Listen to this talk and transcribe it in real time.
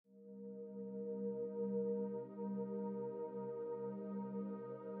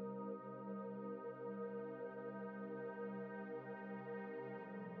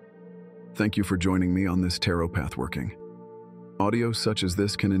Thank you for joining me on this tarot pathworking. Audio such as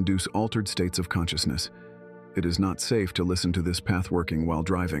this can induce altered states of consciousness. It is not safe to listen to this pathworking while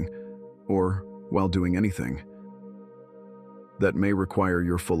driving or while doing anything that may require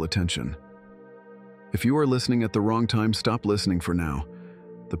your full attention. If you are listening at the wrong time, stop listening for now.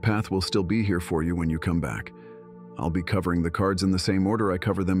 The path will still be here for you when you come back. I'll be covering the cards in the same order I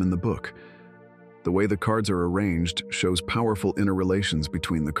cover them in the book. The way the cards are arranged shows powerful interrelations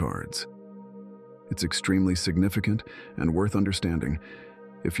between the cards. It's extremely significant and worth understanding.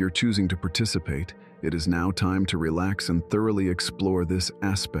 If you're choosing to participate, it is now time to relax and thoroughly explore this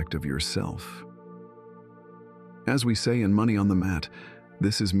aspect of yourself. As we say in Money on the Mat,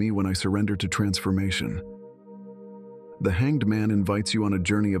 this is me when I surrender to transformation. The Hanged Man invites you on a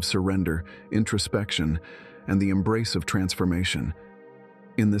journey of surrender, introspection, and the embrace of transformation.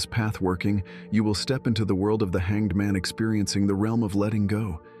 In this pathworking, you will step into the world of the Hanged Man, experiencing the realm of letting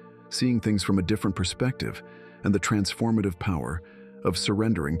go, seeing things from a different perspective, and the transformative power of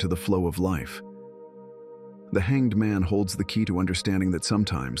surrendering to the flow of life. The Hanged Man holds the key to understanding that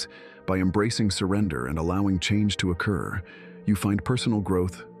sometimes, by embracing surrender and allowing change to occur, you find personal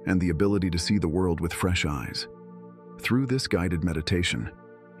growth and the ability to see the world with fresh eyes. Through this guided meditation,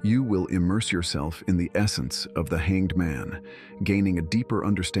 you will immerse yourself in the essence of the Hanged Man, gaining a deeper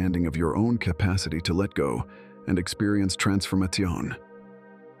understanding of your own capacity to let go and experience transformation.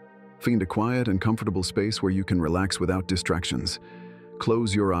 Find a quiet and comfortable space where you can relax without distractions.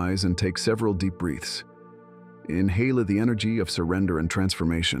 Close your eyes and take several deep breaths. Inhale the energy of surrender and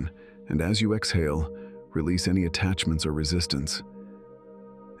transformation, and as you exhale, release any attachments or resistance.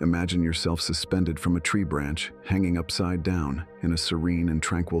 Imagine yourself suspended from a tree branch, hanging upside down in a serene and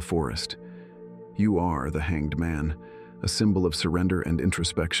tranquil forest. You are the Hanged Man, a symbol of surrender and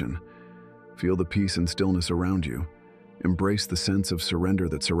introspection. Feel the peace and stillness around you. Embrace the sense of surrender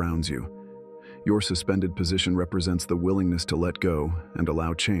that surrounds you. Your suspended position represents the willingness to let go and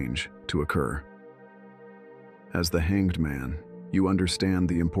allow change to occur. As the Hanged Man, you understand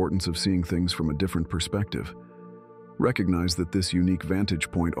the importance of seeing things from a different perspective. Recognize that this unique vantage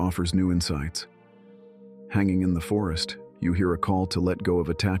point offers new insights. Hanging in the forest, you hear a call to let go of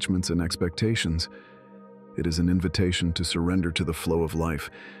attachments and expectations. It is an invitation to surrender to the flow of life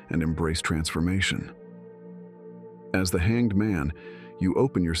and embrace transformation. As the Hanged Man, you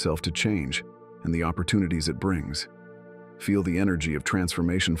open yourself to change and the opportunities it brings. Feel the energy of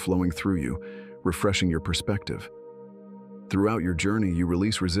transformation flowing through you, refreshing your perspective. Throughout your journey, you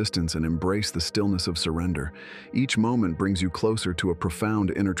release resistance and embrace the stillness of surrender. Each moment brings you closer to a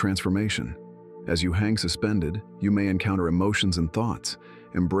profound inner transformation. As you hang suspended, you may encounter emotions and thoughts.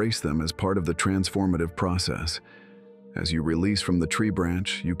 Embrace them as part of the transformative process. As you release from the tree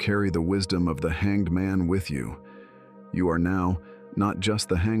branch, you carry the wisdom of the Hanged Man with you. You are now not just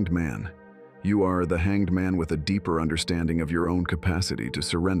the Hanged Man. You are the Hanged Man with a deeper understanding of your own capacity to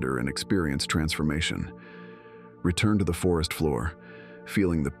surrender and experience transformation. Return to the forest floor,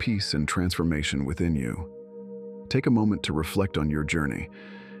 feeling the peace and transformation within you. Take a moment to reflect on your journey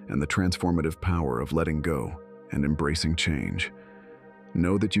and the transformative power of letting go and embracing change.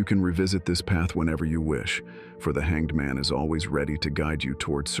 Know that you can revisit this path whenever you wish, for the Hanged Man is always ready to guide you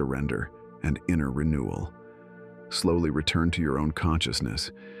towards surrender and inner renewal. Slowly return to your own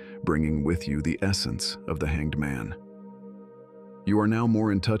consciousness, bringing with you the essence of the Hanged Man. You are now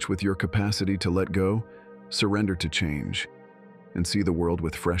more in touch with your capacity to let go, surrender to change, and see the world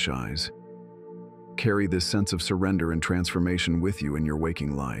with fresh eyes. Carry this sense of surrender and transformation with you in your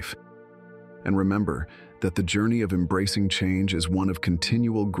waking life. And remember that the journey of embracing change is one of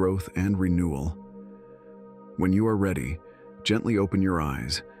continual growth and renewal. When you are ready, gently open your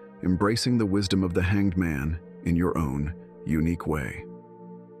eyes, embracing the wisdom of the Hanged Man in your own unique way.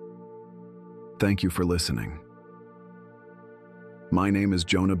 Thank you for listening. My name is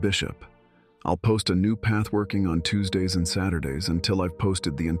Jonah Bishop. I'll post a new pathworking on Tuesdays and Saturdays until I've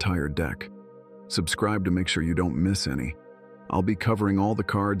posted the entire deck. Subscribe to make sure you don't miss any. I'll be covering all the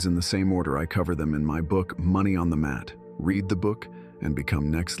cards in the same order I cover them in my book, Money on the Mat. Read the book and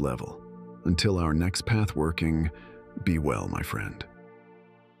become next level. Until our next pathworking, be well, my friend.